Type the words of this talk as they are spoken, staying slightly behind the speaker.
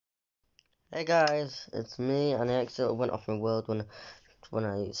Hey guys, it's me, and I accidentally went off my world when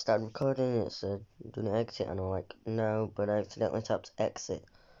I started recording. It said do not exit, and I'm like no, but I accidentally tapped exit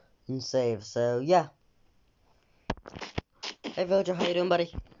and save. So yeah. Hey Villager, how you doing,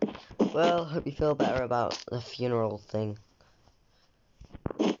 buddy? Well, hope you feel better about the funeral thing.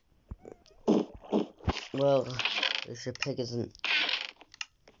 Well, this your pig isn't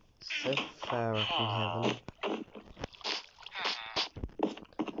so far up in heaven.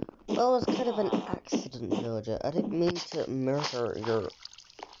 Well, it was kind of an accident, Villager. I didn't mean to murder your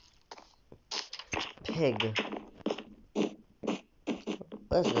pig.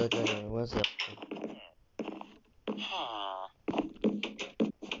 Where's Villager? Where's the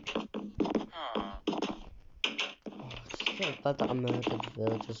I feel bad that I murdered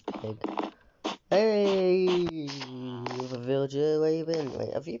Villager's pig. Hey, Villager, where you been?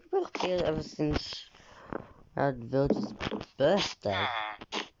 Wait, have you been here ever since our Villager's birthday?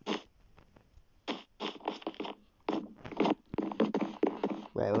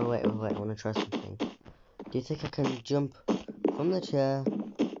 Wait, I wanna try something. Do you think I can jump from the chair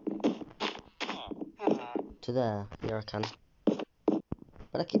to there? Here I can.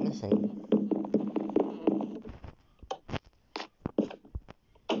 But I keep missing.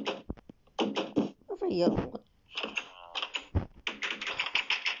 Over here, what?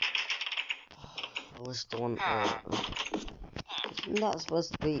 I was the one, isn't that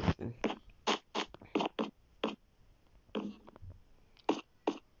supposed to be?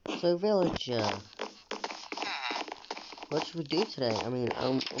 So, Villager, what should we do today? I mean,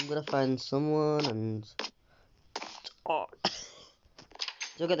 I'm gonna find someone and... Oh.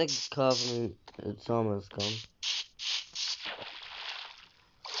 Look at the carve, I mean, it's almost gone.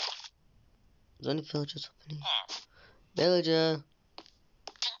 There's any villagers up in here? Villager!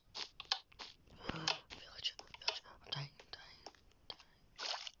 Villager, I'm dying,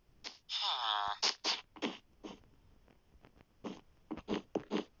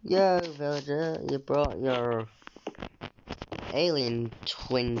 Yo, villager, you brought your alien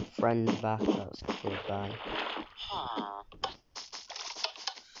twin friend back. That's cool, bye.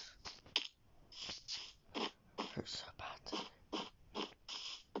 Hurts so bad.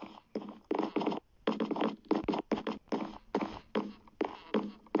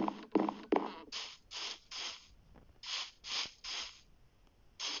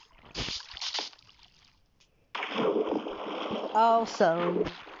 Also,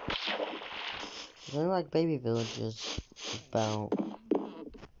 there's only like baby villagers about.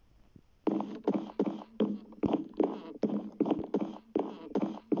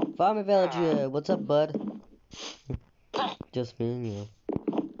 Farmer villager, what's up, bud? Just me and you.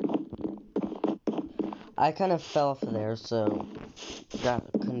 I kind of fell off of there, so that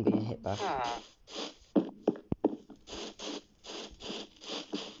couldn't be a hit back.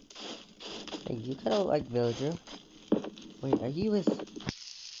 Hey, you kind of like villager. Wait, are you his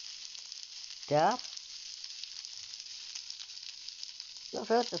dad? Your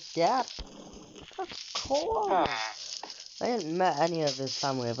villager's dad? That's cool. I haven't met any of his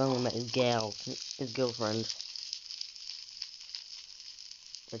family. I've only met his girlfriend.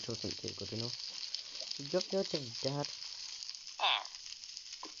 Which wasn't too good enough. Did your villager's dad?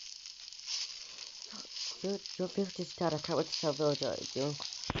 Your villager's dad. I can't wait to tell villager. Your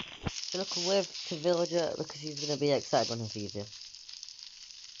uncle live to villager because he's gonna be excited when he sees you.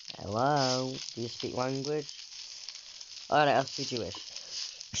 Hello. Do you speak language? Alright, I'll speak Jewish.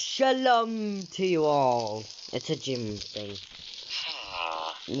 Shalom to you all. It's a gym thing.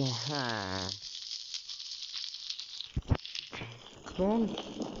 Yeah. Come on.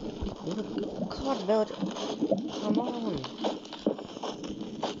 Come on, villager. Come on.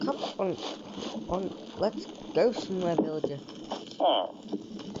 Come on. Let's go somewhere, villager.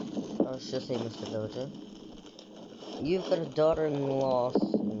 I was just saying, Mr. Villager. You've got a daughter-in-law.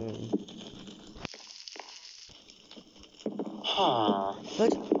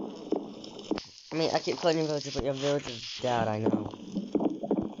 Villager. I mean, I keep calling you villager, but you're villager's dad, I know.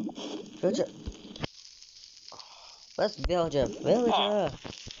 Villager. Where's villager? Villager!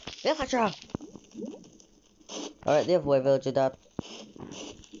 Villager! Alright, the other way, villager dad.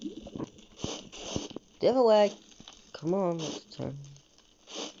 The other way! Come on, let's turn.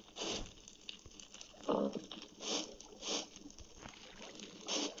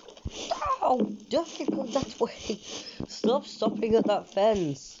 Oh, don't keep going that way! Stop stopping at that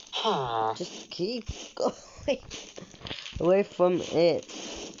fence! Just keep going away from it.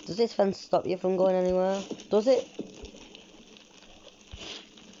 Does this fence stop you from going anywhere? Does it?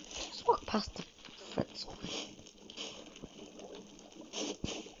 Just walk past the fence.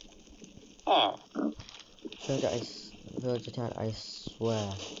 Villager dad, I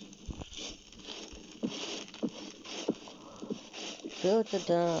swear. Villager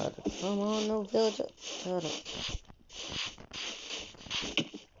dad. Come on, no villager dad.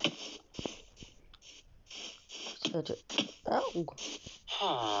 Villager. Ow.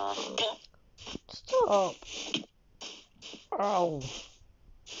 Stop. Ow.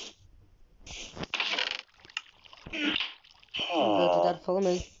 Villager dad, follow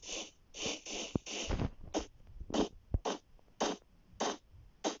me.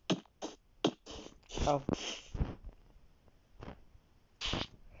 Ow.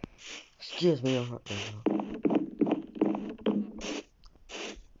 Excuse me, I'm not doing that.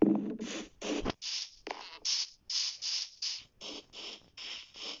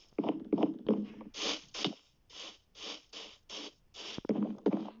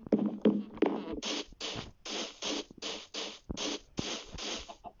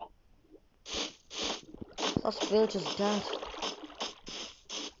 Lost villager's dad.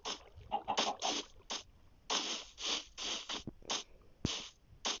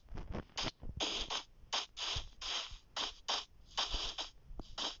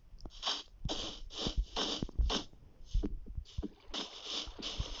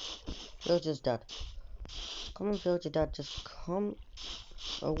 Villager's dad. Come on, villager dad, just come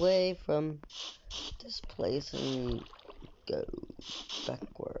away from this place and go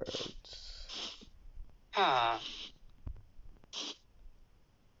backwards.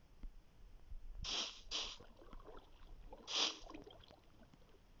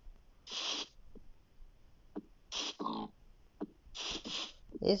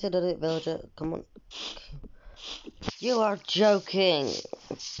 Easy did it, villager. Come on. You are joking.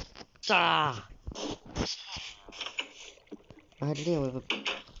 Ah! I had to deal with a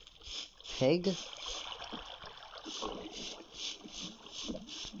pig.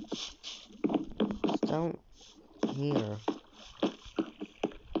 It's down here.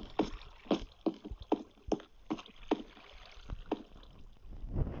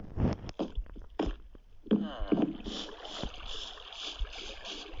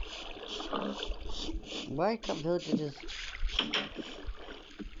 Why can't villager just...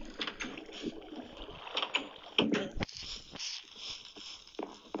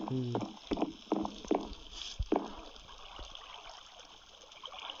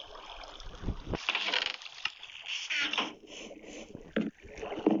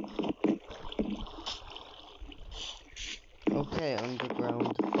 Okay,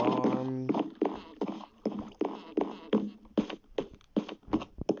 underground farm.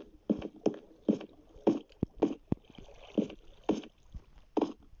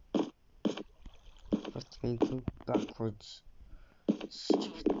 Let me go backwards.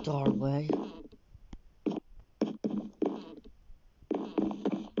 Stupid doorway.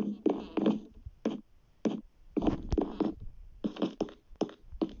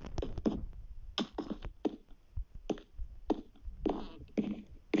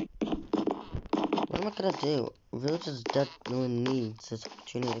 What am I gonna do? Villager's dad really needs this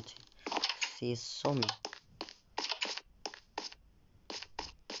opportunity to see his son.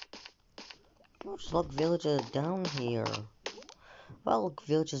 Oh, just look villager down here. Well, look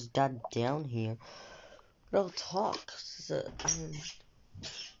villager's dad down here. They'll talk.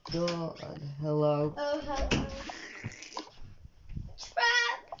 God, hello. Oh, hello.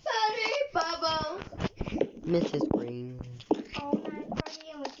 Trap Funny Bubble. Mrs. Green. All night party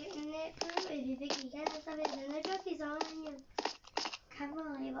and we're getting it through. If you think you can, let's have it. And the trophy's on you. Can't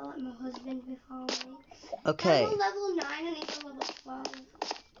believe I let my husband before me. Okay. I'm on level 9 and he's on level 12.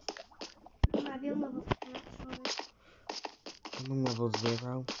 I might be on level 10 actually. I'm on level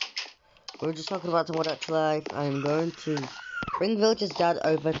 0. We're just talking about the Mod X Life. I'm going to bring Villager's dad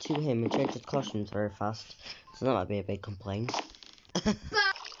over to him and change his costumes very fast. So that might be a big complaint.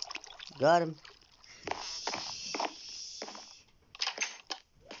 Got him.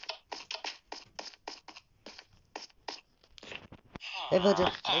 Hey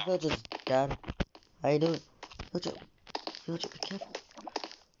Villager's dad. How you doing? Villager, be careful.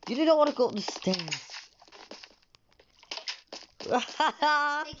 You do not want to go up the stairs.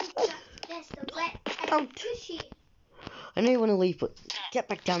 I know you want to leave, but get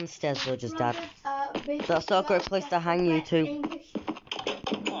back down the stairs, Villager's dad. That's not a great place to hang you to.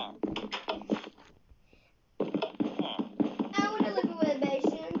 I want to live with a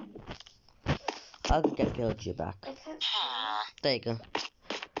basin. I'll get Villager back. There you go.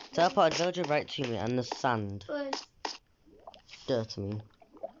 Teleport Villager right to me and the sand. Dirt, I mean.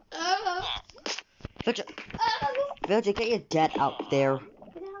 Villager! Villager, get your dad out there.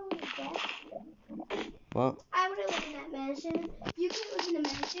 What? I want to live in that mansion. You can't live in the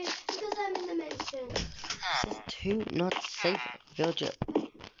mansion because I'm in the mansion. This is too not safe, Villager.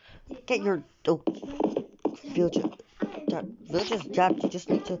 Get your... Oh, Villager. Villagers, Dad, you just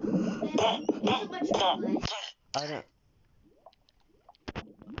need to... I don't...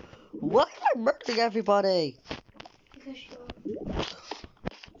 Why am I murdering everybody? Because you're...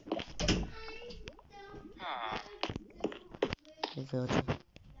 Villager.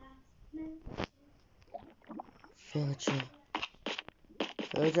 Villager.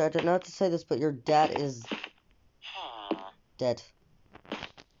 Villager, I don't know how to say this, but your dad is... dead.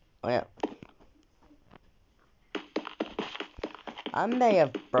 Oh, yeah. I may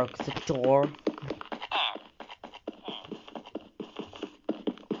have broke the door.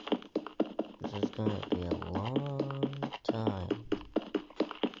 This is gonna be a long time.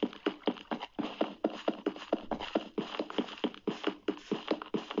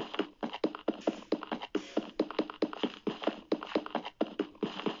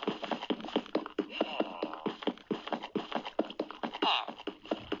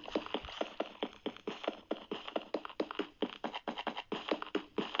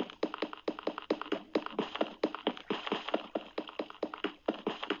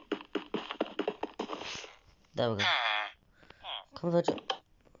 There we go. Come on,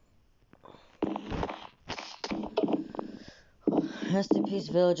 rest in peace,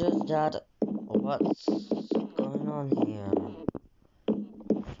 villagers. Dad, what's going on here?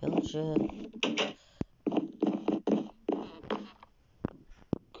 Villager.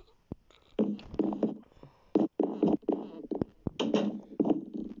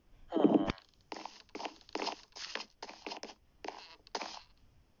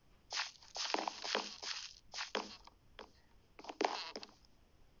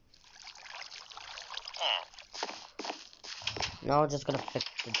 No, we're just gonna fix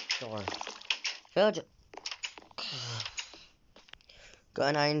the door. Villager. Got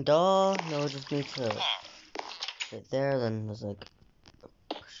an iron door. No, we just need to right there. Then there's like.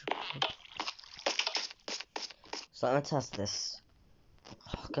 So I'm gonna test this.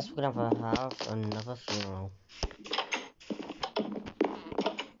 I guess we're gonna have another funeral.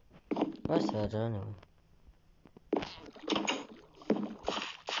 Where's Villager anyway?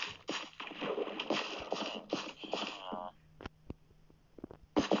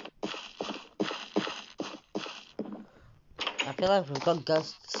 I feel like we've got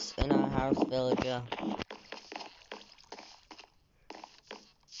ghosts in our house, Villager.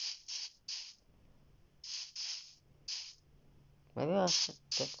 Maybe I should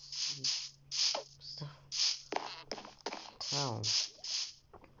get some stuff down.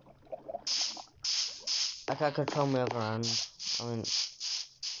 I can't control my overhand. I mean,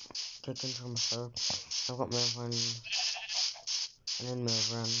 can't control myself. I've got my overhand and then my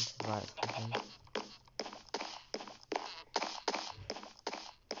overhand. Right, okay.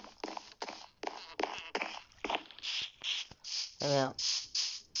 There we are.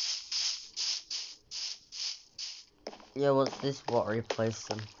 Yeah, what's this water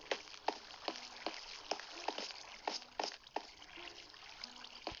replacing?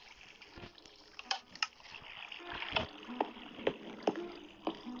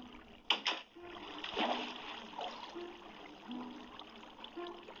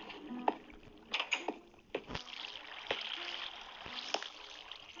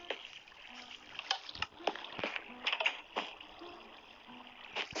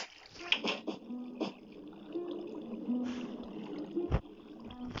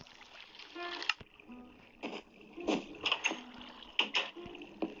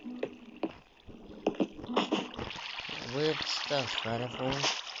 Weird stuff, right everyone?